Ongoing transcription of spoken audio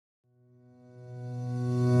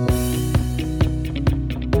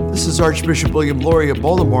This is Archbishop William Laurie of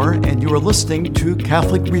Baltimore, and you are listening to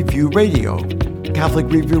Catholic Review Radio. Catholic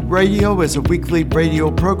Review Radio is a weekly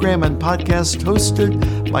radio program and podcast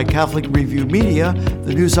hosted by Catholic Review Media,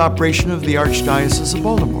 the news operation of the Archdiocese of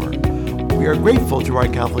Baltimore. We are grateful to our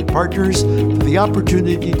Catholic partners for the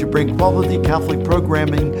opportunity to bring quality Catholic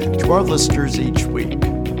programming to our listeners each week.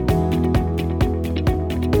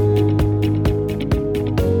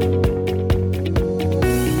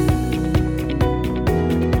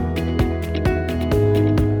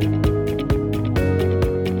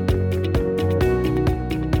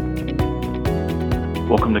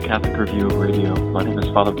 Welcome to Catholic Review Radio. My name is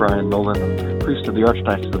Father Brian Nolan. I'm priest of the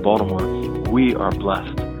Archdiocese of Baltimore. We are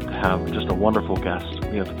blessed to have just a wonderful guest.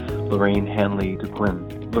 We have Lorene Hanley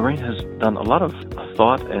Duquin. Lorene has done a lot of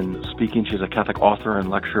thought and speaking. She's a Catholic author and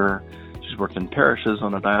lecturer. She's worked in parishes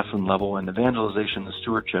on a diocesan level and evangelization and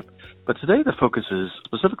stewardship. But today the focus is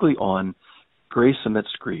specifically on grace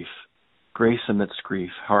amidst grief. Grace amidst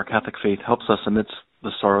grief, how our Catholic faith helps us amidst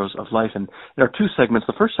the sorrows of life. And in our two segments,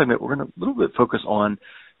 the first segment, we're going to a little bit focus on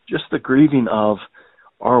just the grieving of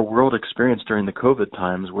our world experience during the COVID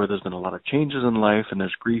times, where there's been a lot of changes in life and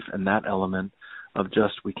there's grief in that element of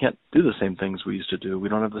just we can't do the same things we used to do. We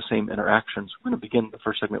don't have the same interactions. We're going to begin the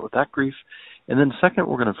first segment with that grief. And then second,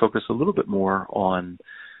 we're going to focus a little bit more on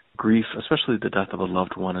grief, especially the death of a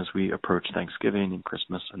loved one as we approach Thanksgiving and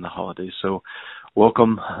Christmas and the holidays. So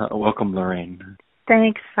welcome, Lorene.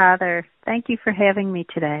 Thanks, Father. Thank you for having me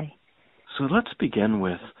today. So let's begin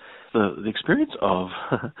with the experience of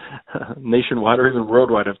nationwide or even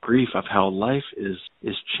worldwide of grief, of how life is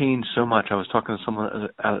changed so much. I was talking to someone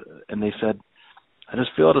and they said, I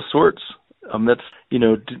just feel out of sorts amidst,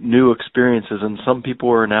 new experiences. And some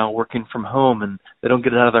people are now working from home and they don't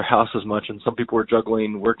get out of their house as much. And some people are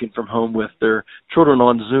juggling working from home with their children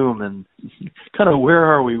on Zoom. And kind of where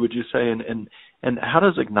are we, would you say? And how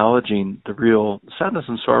does acknowledging the real sadness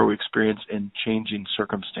and sorrow we experience in changing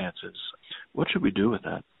circumstances, what should we do with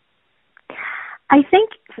that? I think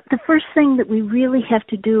the first thing that we really have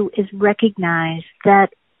to do is recognize that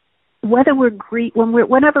whenever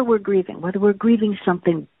we're grieving, whether we're grieving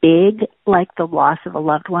something big like the loss of a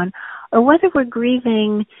loved one, or whether we're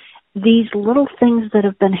grieving these little things that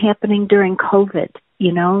have been happening during COVID,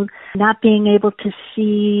 not being able to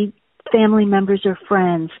see family members or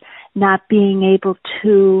friends, not being able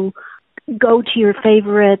to go to your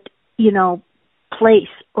favorite, place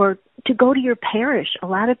or to go to your parish. A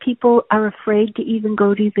lot of people are afraid to even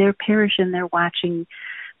go to their parish and they're watching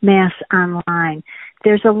Mass online.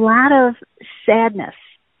 There's a lot of sadness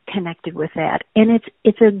connected with that, and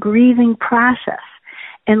it's a grieving process.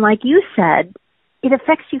 And like you said, it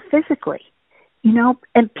affects you physically,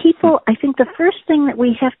 and people, I think the first thing that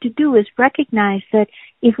we have to do is recognize that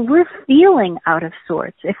if we're feeling out of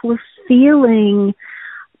sorts, if we're feeling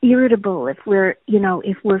irritable, if we're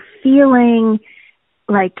feeling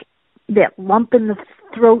like that lump in the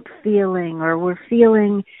throat feeling, or we're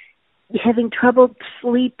feeling having trouble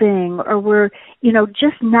sleeping, or we're,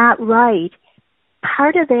 just not right,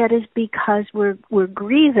 part of that is because we're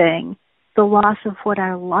grieving the loss of what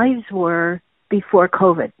our lives were before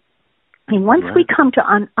COVID. And once we come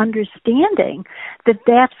to understanding that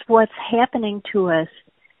that's what's happening to us,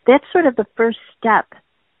 that's sort of the first step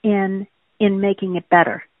in making it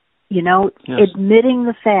better, admitting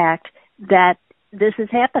the fact that this is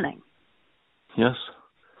happening. Yes.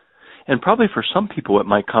 And probably for some people it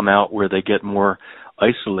might come out where they get more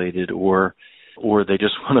isolated or they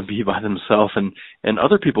just want to be by themselves. And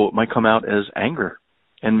other people it might come out as anger.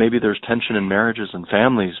 And maybe there's tension in marriages and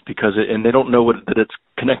families because and they don't know that it's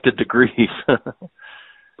connected to grief.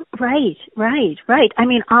 Right. I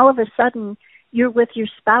mean, all of a sudden you're with your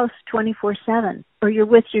spouse 24/7, or you're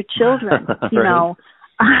with your children,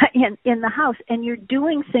 in the house, and you're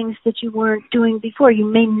doing things that you weren't doing before. You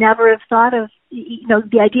may never have thought of,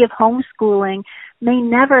 the idea of homeschooling may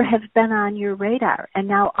never have been on your radar. And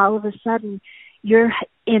now all of a sudden you're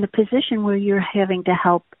in a position where you're having to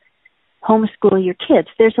help homeschool your kids.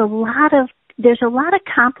 There's a lot of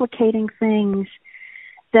complicating things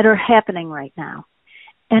that are happening right now.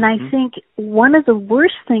 And I think one of the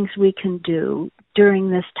worst things we can do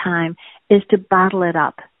during this time is to bottle it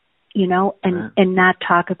up, and not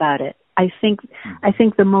talk about it. I think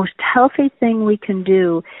the most healthy thing we can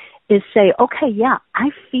do is say, okay, yeah,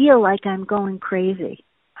 I feel like I'm going crazy.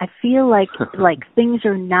 I feel like things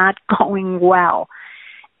are not going well.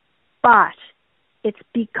 But it's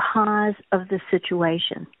because of the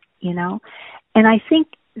situation, And I think,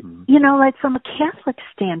 like from a Catholic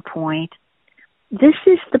standpoint, this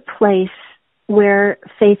is the place where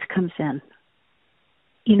faith comes in,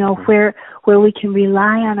 where we can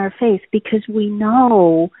rely on our faith, because we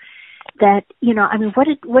know that,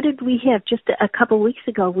 what did we have? Just a couple of weeks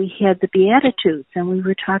ago, we had the Beatitudes, and we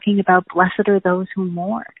were talking about blessed are those who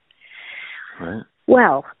mourn. Right.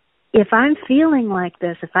 Well, if I'm feeling like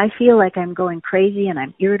this, if I feel like I'm going crazy and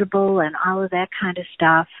I'm irritable and all of that kind of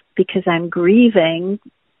stuff because I'm grieving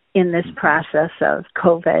in this process of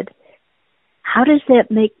COVID, how does that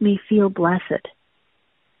make me feel blessed?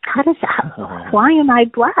 Why am I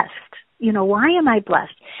blessed? Why am I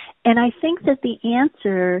blessed? And I think that the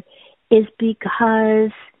answer is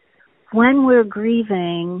because when we're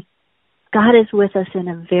grieving, God is with us in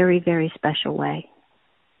a very, very special way.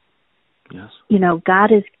 Yes.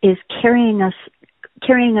 God is carrying us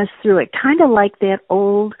through it, kind of like that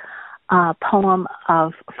old poem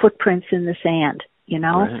of Footprints in the Sand.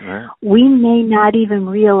 Right. We may not even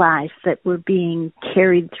realize that we're being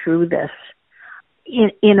carried through this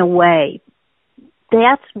in a way.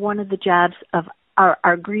 That's one of the jobs of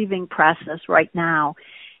our grieving process right now,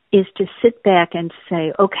 is to sit back and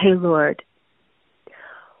say, okay, Lord,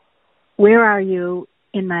 where are you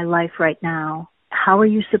in my life right now? How are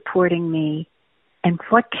you supporting me? And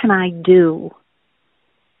what can I do?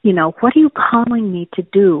 What are you calling me to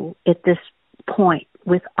do at this point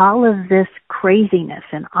with all of this craziness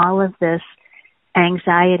and all of this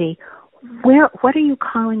anxiety? What are you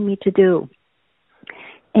calling me to do?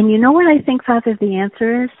 And you know what I think, Father, the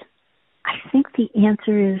answer is? I think the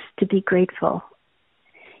answer is to be grateful.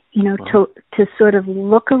 To sort of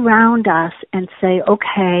look around us and say,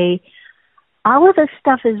 okay, all of this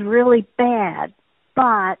stuff is really bad,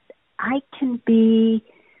 but I can be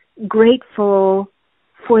grateful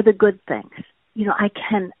for the good things. I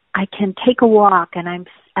can take a walk and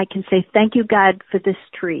I can say, thank you, God, for this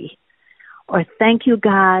tree, or thank you,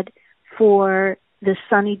 God, for this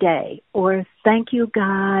sunny day, or thank you,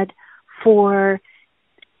 God, for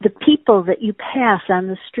the people that you pass on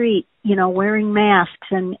the street, wearing masks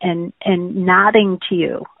and nodding to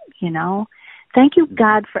you, Thank you,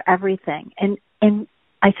 God, for everything. And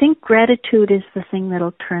I think gratitude is the thing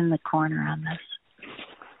that'll turn the corner on this.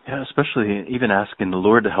 Yeah, especially even asking the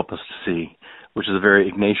Lord to help us to see, which is a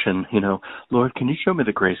very Ignatian, Lord, can you show me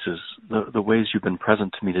the graces, the ways you've been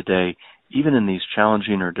present to me today, even in these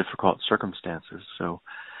challenging or difficult circumstances. So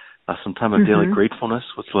some time of daily gratefulness,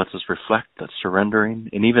 which lets us reflect, that surrendering,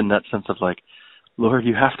 and even that sense of like, Lord,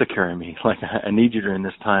 you have to carry me. Like, I need you during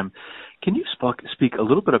this time. Can you speak a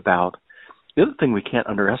little bit about, the other thing we can't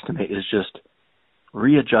underestimate is just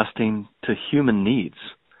readjusting to human needs.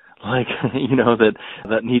 Like,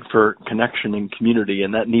 that need for connection and community,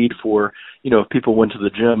 and that need for, if people went to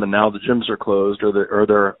the gym and now the gyms are closed, or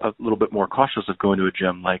they're a little bit more cautious of going to a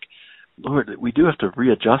gym, like, Lord, we do have to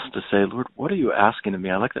readjust to say, Lord, what are you asking of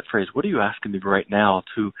me? I like that phrase. What are you asking me right now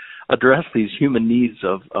to address these human needs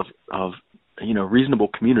of reasonable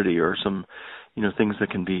community, or some, things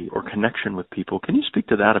that can be, or connection with people? Can you speak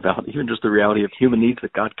to that, about even just the reality of human needs,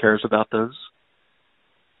 that God cares about those?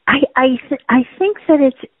 I think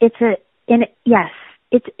that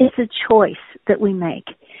it's a choice that we make.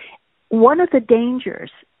 One of the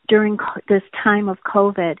dangers during this time of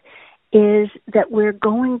COVID is that we're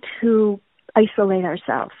going to isolate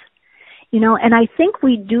ourselves, and I think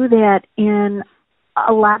we do that in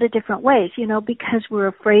a lot of different ways, because we're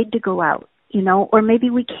afraid to go out, or maybe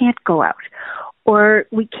we can't go out, or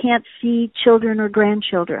we can't see children or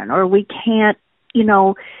grandchildren, or we can't,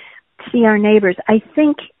 see our neighbors. I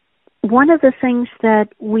think one of the things that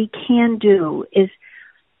we can do is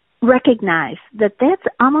recognize that that's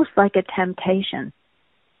almost like a temptation,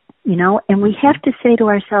 and we have to say to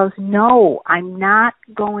ourselves, no, I'm not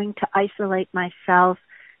going to isolate myself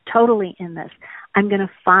totally in this. I'm going to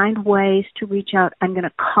find ways to reach out. I'm going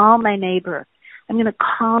to call my neighbor. I'm going to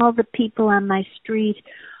call the people on my street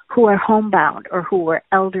who are homebound or who are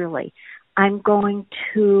elderly. I'm going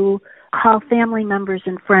to call family members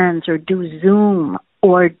and friends, or do Zoom,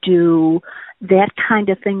 or do that kind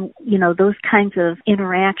of thing, those kinds of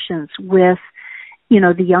interactions with,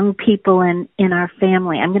 the young people in our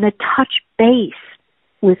family. I'm going to touch base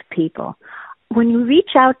with people. When you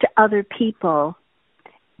reach out to other people,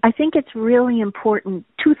 I think it's really important.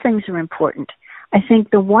 Two things are important. I think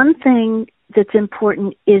the one thing that's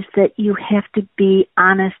important is that you have to be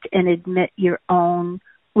honest and admit your own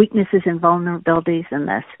weaknesses and vulnerabilities in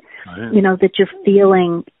this. Right. That you're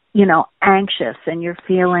feeling, anxious and you're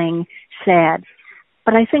feeling sad.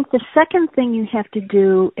 But I think the second thing you have to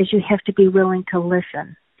do is you have to be willing to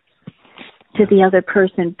listen to the other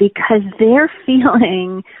person, because they're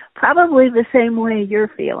feeling probably the same way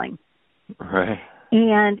you're feeling. Right.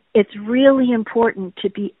 And it's really important to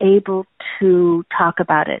be able to talk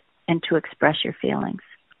about it and to express your feelings.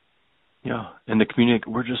 Yeah, in the community,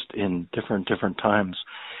 we're just in different times.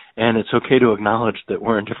 And it's okay to acknowledge that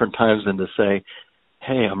we're in different times and to say,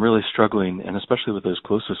 hey, I'm really struggling, and especially with those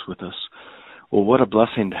closest with us. Well, what a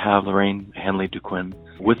blessing to have Lorene Hanley Duquin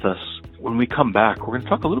with us. When we come back, we're going to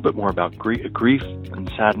talk a little bit more about grief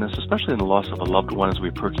and sadness, especially in the loss of a loved one as we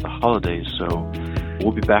approach the holidays. So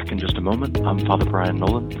we'll be back in just a moment. I'm Father Brian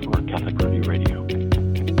Nolan for Catholic Review Radio.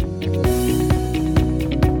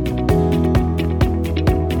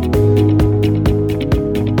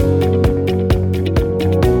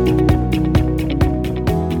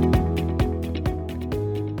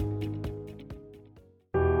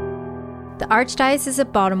 The Archdiocese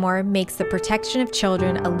of Baltimore makes the protection of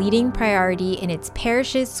children a leading priority in its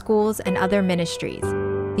parishes, schools, and other ministries.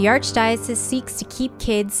 The Archdiocese seeks to keep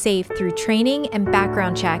kids safe through training and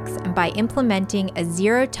background checks and by implementing a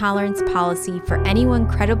zero-tolerance policy for anyone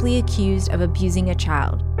credibly accused of abusing a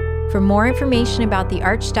child. For more information about the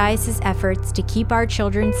Archdiocese's efforts to keep our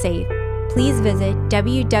children safe, please visit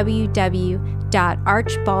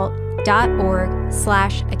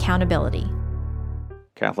www.archbalt.org/accountability.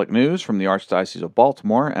 Catholic news from the Archdiocese of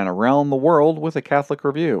Baltimore and around the world with a Catholic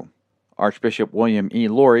Review. Archbishop William E.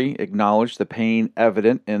 Lori acknowledged the pain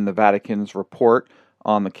evident in the Vatican's report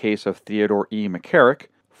on the case of Theodore E. McCarrick,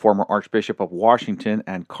 former Archbishop of Washington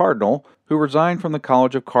and Cardinal, who resigned from the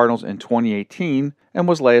College of Cardinals in 2018 and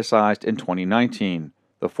was laicized in 2019.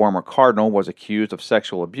 The former Cardinal was accused of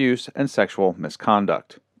sexual abuse and sexual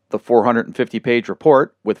misconduct. The 450-page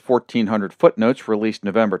report, with 1,400 footnotes released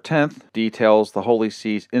November 10th, details the Holy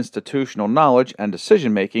See's institutional knowledge and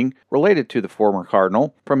decision-making related to the former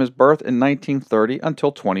cardinal from his birth in 1930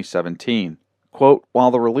 until 2017. Quote,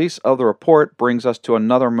 while the release of the report brings us to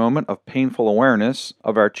another moment of painful awareness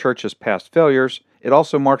of our Church's past failures, it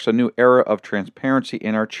also marks a new era of transparency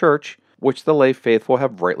in our Church, which the lay faithful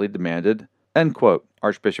have rightly demanded, end quote,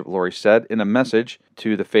 Archbishop Lori said in a message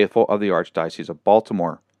to the faithful of the Archdiocese of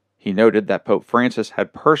Baltimore. He noted that Pope Francis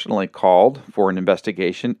had personally called for an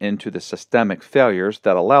investigation into the systemic failures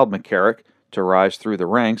that allowed McCarrick to rise through the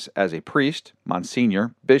ranks as a priest,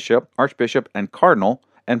 Monsignor, Bishop, Archbishop, and Cardinal,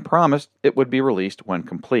 and promised it would be released when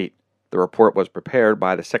complete. The report was prepared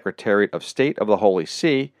by the Secretariat of State of the Holy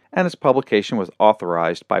See, and its publication was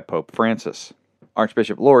authorized by Pope Francis.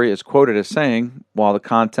 Archbishop Lori is quoted as saying, while the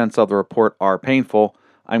contents of the report are painful,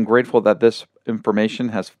 I'm grateful that this information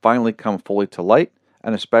has finally come fully to light,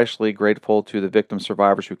 and especially grateful to the victim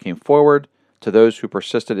survivors who came forward, to those who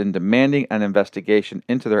persisted in demanding an investigation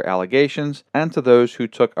into their allegations, and to those who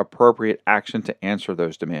took appropriate action to answer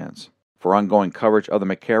those demands. For ongoing coverage of the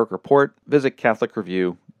McCarrick Report, visit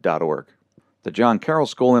CatholicReview.org. The John Carroll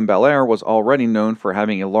School in Bel Air was already known for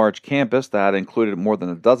having a large campus that included more than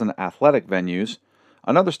a dozen athletic venues.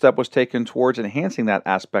 Another step was taken towards enhancing that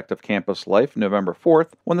aspect of campus life November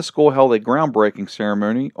 4th when the school held a groundbreaking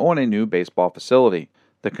ceremony on a new baseball facility.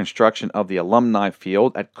 The construction of the alumni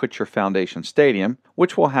field at Kutcher Foundation Stadium,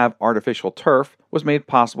 which will have artificial turf, was made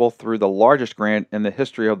possible through the largest grant in the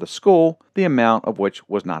history of the school, the amount of which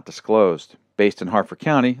was not disclosed. Based in Harford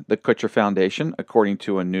County, the Kutcher Foundation, according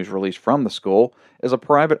to a news release from the school, is a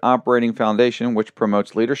private operating foundation which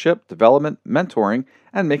promotes leadership, development, mentoring,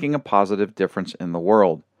 and making a positive difference in the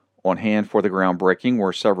world. On hand for the groundbreaking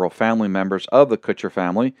were several family members of the Kutcher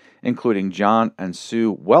family, including John and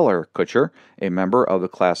Sue Weller Kutcher, a member of the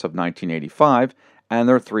class of 1985, and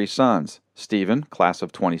their three sons, Stephen, class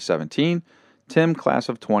of 2017, Tim, class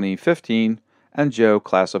of 2015, and Joe,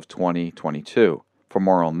 class of 2022. For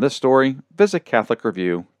more on this story, visit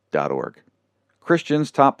CatholicReview.org. Christians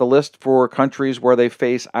top the list for countries where they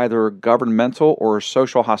face either governmental or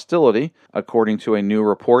social hostility, according to a new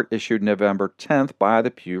report issued November 10th by the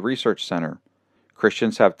Pew Research Center.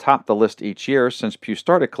 Christians have topped the list each year since Pew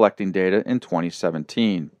started collecting data in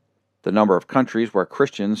 2017. The number of countries where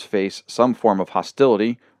Christians face some form of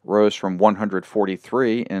hostility rose from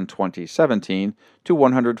 143 in 2017 to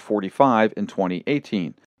 145 in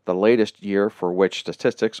 2018, the latest year for which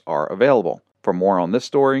statistics are available. For more on this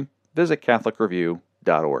story, visit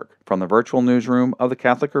CatholicReview.org. From the virtual newsroom of the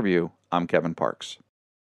Catholic Review, I'm Kevin Parks.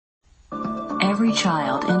 Every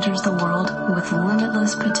child enters the world with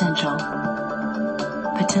limitless potential.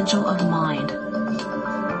 Potential of mind.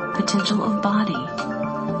 Potential of body.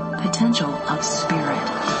 Potential of spirit.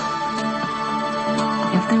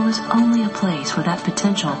 If there was only a place where that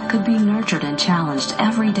potential could be nurtured and challenged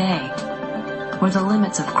every day, where the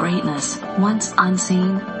limits of greatness, once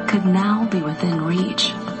unseen, could now be within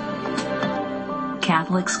reach.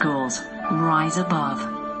 Catholic schools, rise above.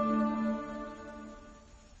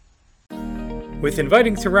 With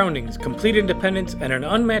inviting surroundings, complete independence, and an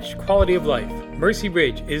unmatched quality of life, Mercy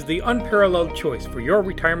Ridge is the unparalleled choice for your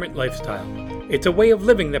retirement lifestyle. It's a way of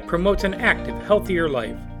living that promotes an active, healthier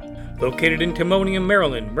life. Located in Timonium,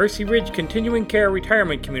 Maryland, Mercy Ridge Continuing Care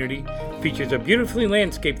Retirement Community features a beautifully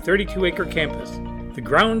landscaped 32-acre campus. The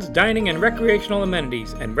grounds, dining, and recreational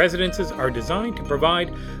amenities and residences are designed to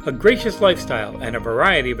provide a gracious lifestyle and a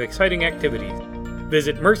variety of exciting activities.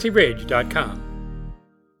 Visit mercyridge.com.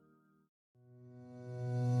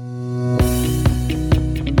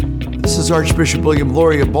 This is Archbishop William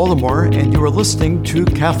Laurie of Baltimore, and you are listening to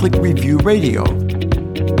Catholic Review Radio.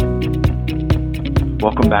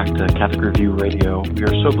 Welcome back to Catholic Review Radio. We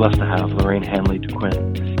are so blessed to have Lorene Hanley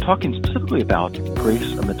Duquin talking specifically about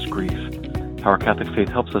grace amidst grief, how our Catholic faith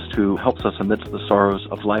helps us amidst the sorrows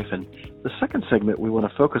of life. And the second segment, we want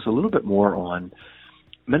to focus a little bit more on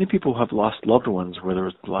many people who have lost loved ones, whether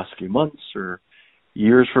it's the last few months or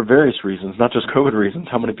years for various reasons, not just COVID reasons.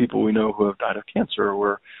 How many people we know who have died of cancer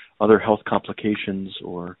or other health complications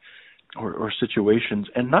or situations,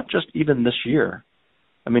 and not just even this year.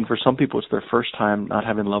 I mean, for some people, it's their first time not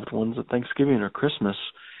having loved ones at Thanksgiving or Christmas.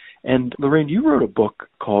 And Lorene, you wrote a book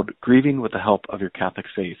called Grieving with the Help of Your Catholic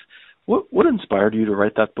Faith. What inspired you to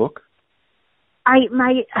write that book? I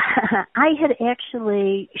had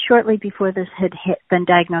actually, shortly before this, had been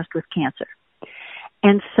diagnosed with cancer.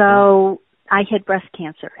 And so I had breast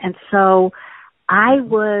cancer. And so I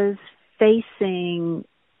was facing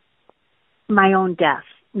my own death.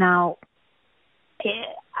 Now,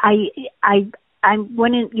 I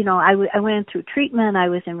went in, I went through treatment. I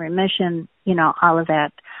was in remission, all of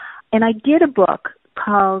that. And I did a book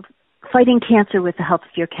called Fighting Cancer with the Help of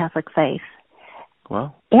Your Catholic Faith.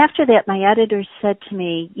 Wow. After that, my editor said to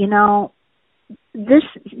me, this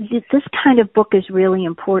kind of book is really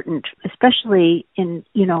important, especially in,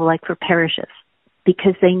 like for parishes,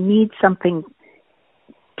 because they need something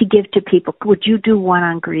to give to people. Would you do one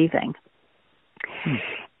on grieving?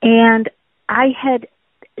 And I had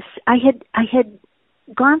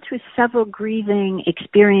gone through several grieving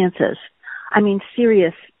experiences. I mean,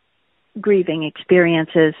 serious grieving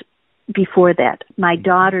experiences before that. My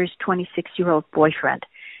daughter's 26-year-old boyfriend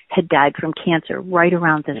had died from cancer right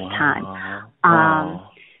around this time. Wow.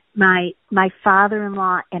 My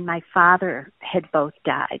father-in-law and my father had both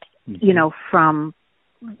died, from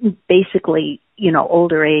basically,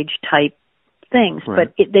 older age type things,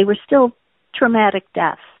 right. But they were still traumatic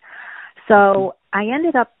deaths. So I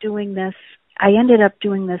ended up doing this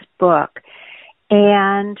book,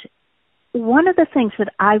 and one of the things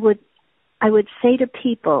that I would say to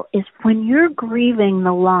people is when you're grieving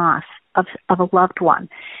the loss of a loved one,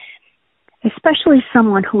 especially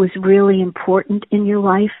someone who is really important in your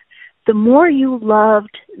life, the more you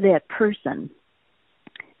loved that person,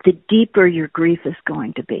 the deeper your grief is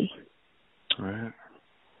going to be. Right.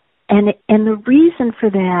 And the reason for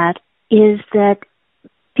that is that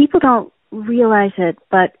people don't realize it,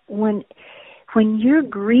 but when you're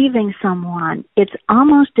grieving someone, it's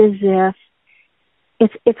almost as if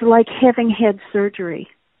it's like having had surgery.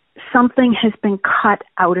 Something has been cut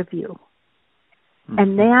out of you. Mm-hmm.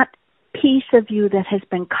 And that piece of you that has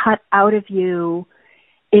been cut out of you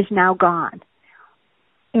is now gone.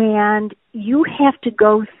 And you have to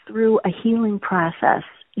go through a healing process.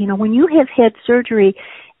 When you have had surgery,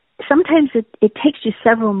 sometimes it takes you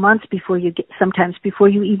several months before you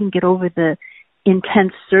even get over the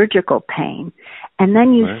intense surgical pain. And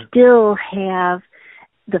then you right. still have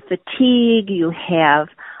the fatigue, you have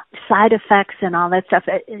side effects and all that stuff.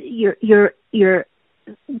 You're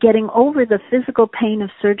getting over the physical pain of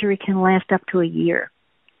surgery can last up to a year.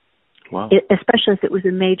 Wow. Especially if it was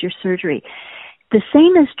a major surgery. The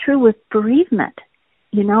same is true with bereavement.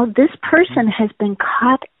 This person has been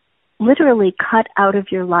literally cut out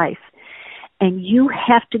of your life, and you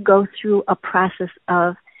have to go through a process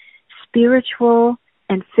of spiritual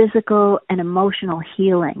and physical and emotional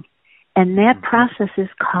healing, and that process is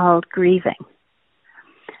called grieving.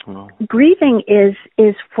 Wow. Grieving is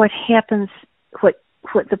what happens, what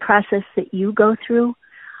the process that you go through.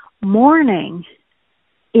 Mourning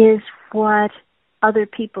is what other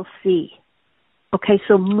people see. Okay,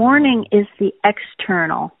 so mourning is the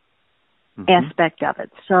external aspect of it.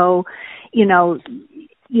 So,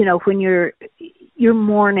 when you're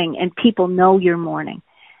mourning and people know you're mourning,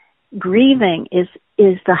 grieving is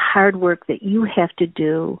the hard work that you have to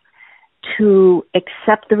do to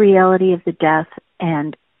accept the reality of the death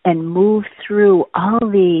and move through all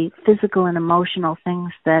the physical and emotional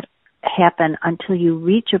things that happen until you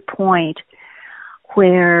reach a point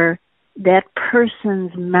where that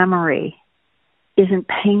person's memory isn't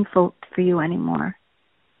painful for you anymore.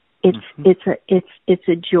 It's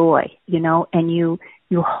a joy, and you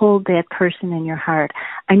hold that person in your heart.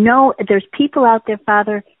 I know there's people out there,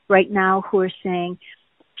 Father, right now who are saying,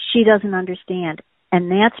 she doesn't understand. And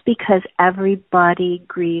that's because everybody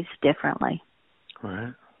grieves differently.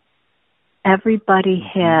 Right. Everybody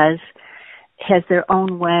has their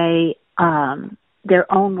own way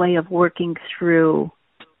of working through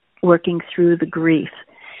the grief.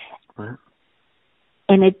 Right.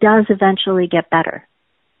 And it does eventually get better.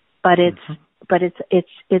 But it's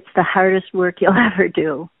the hardest work you'll ever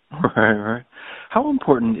do. Right. How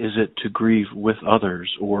important is it to grieve with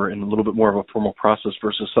others, or in a little bit more of a formal process,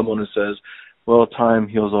 versus someone who says, well, time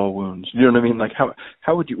heals all wounds? You know what I mean? Like,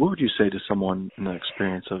 what would you say to someone in the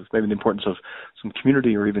experience of maybe the importance of some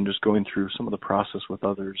community, or even just going through some of the process with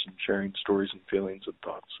others and sharing stories and feelings and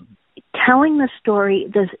thoughts? Telling the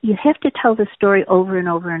story, you have to tell the story over and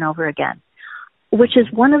over and over again, which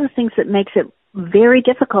is one of the things that makes it very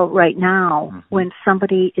difficult right now when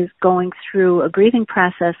somebody is going through a grieving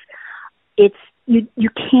process. It's you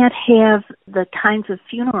can't have the kinds of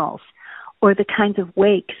funerals or the kinds of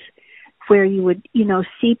wakes where you would,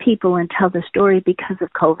 see people and tell the story because of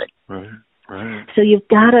COVID. Right. So you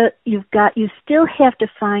still have to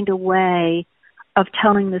find a way of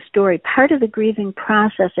telling the story. Part of the grieving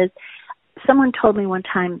process is, someone told me one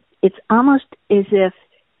time, it's almost as if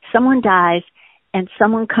someone dies and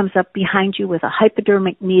someone comes up behind you with a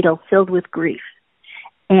hypodermic needle filled with grief.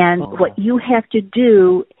 And what you have to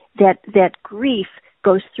do, that grief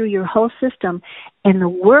goes through your whole system, and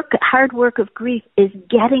the hard work of grief is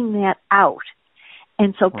getting that out.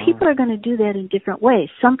 And so people are going to do that in different ways.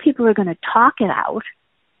 Some people are going to talk it out,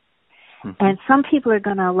 and some people are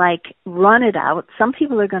going to run it out. Some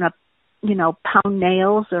people are going to, pound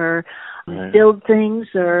nails or build things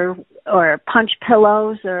or punch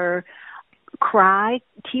pillows or cry.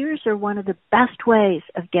 Tears are one of the best ways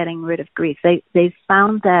of getting rid of grief. They've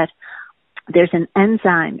found that there's an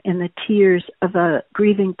enzyme in the tears of a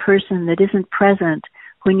grieving person that isn't present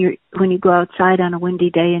when you go outside on a windy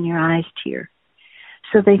day and your eyes tear.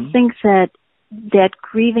 So they think that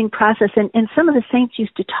grieving process, and some of the saints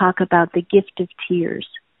used to talk about the gift of tears,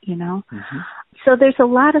 So there's a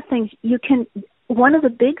lot of things one of the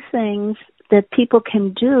big things that people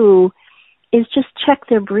can do is just check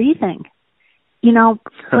their breathing.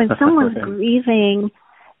 When someone's grieving,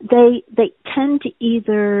 they tend to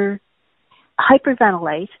either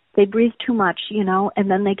hyperventilate, they breathe too much,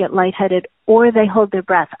 and then they get lightheaded, or they hold their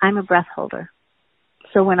breath. I'm a breath holder.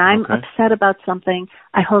 So when I'm upset about something,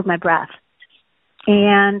 I hold my breath.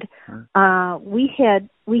 And we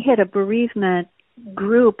had a bereavement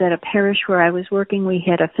group at a parish where I was working. We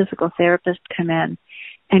had a physical therapist come in,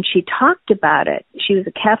 and she talked about it. She was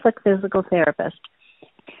a Catholic physical therapist.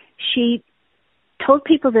 She told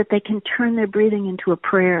people that they can turn their breathing into a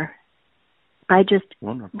prayer by just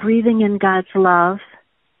breathing in God's love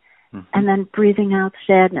and then breathing out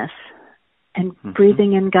sadness and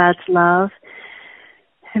breathing in God's love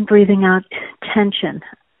and breathing out tension.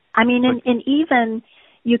 I mean, and even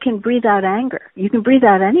you can breathe out anger. You can breathe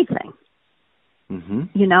out anything.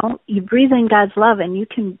 You breathe in God's love, and you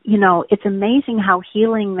can, it's amazing how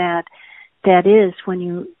healing that is when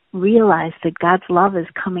you realize that God's love is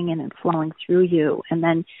coming in and flowing through you, and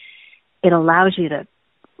then it allows you to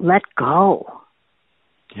let go.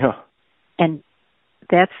 Yeah. And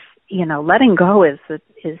that's, letting go is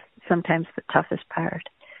sometimes the toughest part.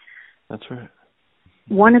 That's right.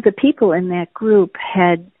 One of the people in that group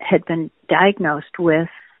had been diagnosed with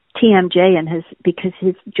TMJ because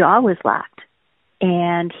his jaw was locked,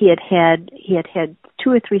 and he had had 2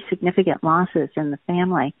 or 3 significant losses in the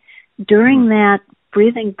family. During that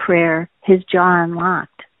breathing prayer, his jaw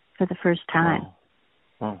unlocked for the first time.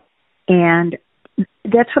 Wow. And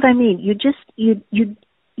that's what I mean.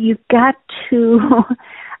 You've got to,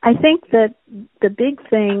 I think that the big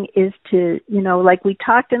thing is to, like we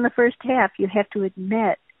talked in the first half, you have to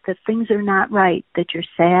admit that things are not right, that you're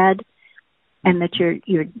sad and that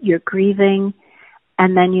you're grieving,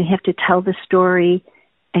 and then you have to tell the story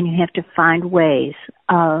and you have to find ways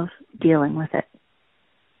of dealing with it.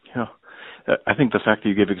 Yeah. I think the fact that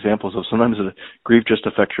you give examples of sometimes grief just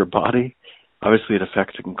affects your body. Obviously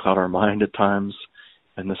it can cloud our mind at times.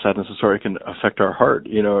 And the sadness of sorrow can affect our heart,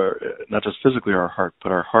 not just physically our heart,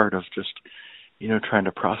 but our heart of just, trying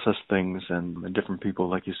to process things, and different people,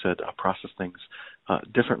 like you said, process things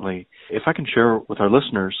differently. If I can share with our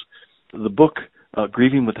listeners, the book,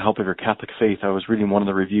 Grieving with the Help of Your Catholic Faith, I was reading one of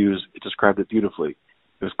the reviews. It described it beautifully.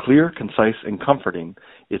 It was clear, concise, and comforting.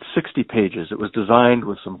 It's 60 pages. It was designed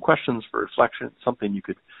with some questions for reflection, something you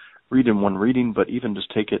could read in one reading, but even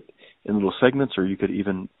just take it in little segments, or you could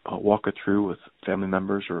even walk it through with family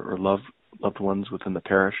members or loved ones within the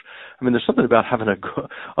parish. I mean, there's something about having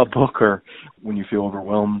a book, or when you feel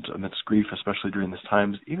overwhelmed amidst grief, especially during these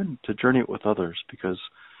times, even to journey it with others, because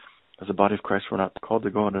as a body of Christ, we're not called to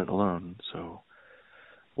go on it alone. So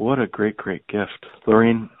what a great, great gift.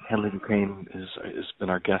 Lorene Hanley Duquin has been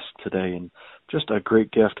our guest today, and just a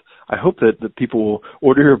great gift. I hope that people will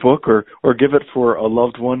order your book or give it for a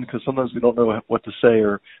loved one, because sometimes we don't know what to say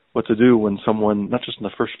or what to do when someone, not just in the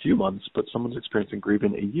first few months, but someone's experiencing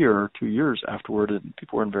grieving a year or 2 years afterward, and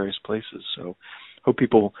people are in various places. So hope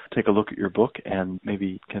people take a look at your book and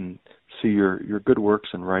maybe can see your good works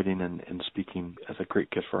in writing and speaking as a great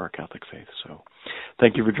gift for our Catholic faith. So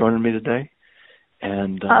thank you for joining me today.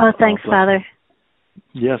 And thanks, Father.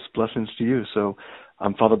 Yes, blessings to you. So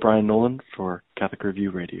I'm Father Brian Nolan for Catholic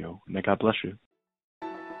Review Radio. May God bless you.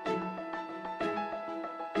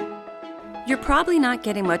 You're probably not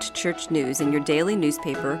getting much church news in your daily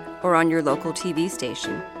newspaper or on your local TV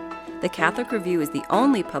station. The Catholic Review is the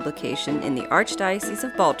only publication in the Archdiocese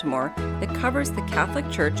of Baltimore that covers the Catholic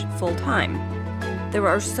Church full-time. There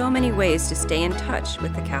are so many ways to stay in touch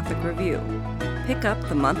with the Catholic Review. Pick up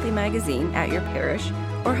the monthly magazine at your parish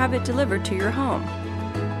or have it delivered to your home.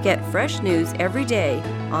 Get fresh news every day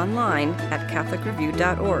online at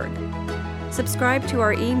catholicreview.org. Subscribe to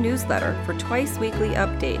our e-newsletter for twice-weekly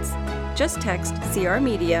updates. Just text CR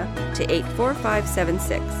Media to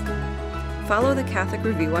 84576. Follow the Catholic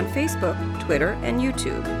Review on Facebook, Twitter, and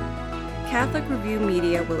YouTube. Catholic Review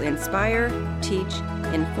Media will inspire, teach,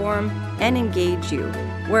 inform, and engage you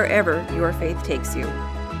wherever your faith takes you.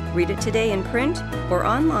 Read it today in print or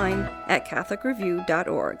online at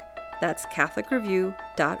catholicreview.org. That's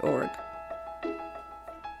catholicreview.org.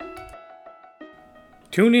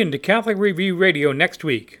 Tune in to Catholic Review Radio next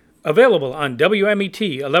week. Available on WMET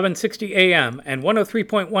 1160 AM and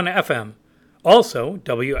 103.1 FM. Also,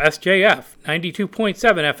 WSJF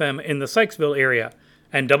 92.7 FM in the Sykesville area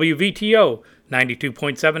and WVTO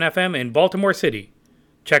 92.7 FM in Baltimore City.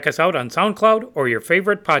 Check us out on SoundCloud or your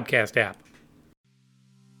favorite podcast app.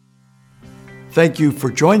 Thank you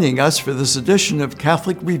for joining us for this edition of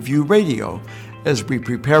Catholic Review Radio. As we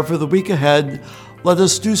prepare for the week ahead, let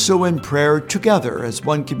us do so in prayer together as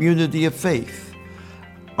one community of faith.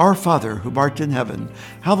 Our Father, who art in heaven,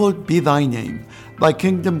 hallowed be thy name. Thy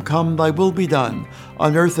kingdom come, thy will be done,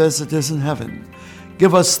 on earth as it is in heaven.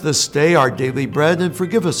 Give us this day our daily bread, and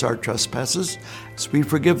forgive us our trespasses, as we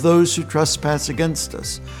forgive those who trespass against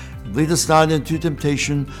us. Lead us not into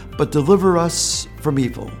temptation, but deliver us from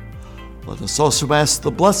evil. Let us also ask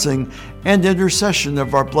the blessing and intercession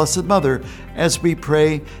of our Blessed Mother as we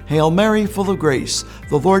pray, Hail Mary, full of grace,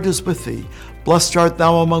 the Lord is with thee. Blessed art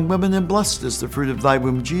thou among women, and blessed is the fruit of thy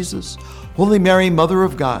womb, Jesus. Holy Mary, Mother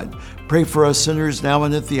of God, pray for us sinners now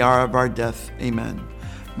and at the hour of our death. Amen.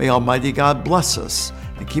 May Almighty God bless us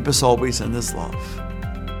and keep us always in his love.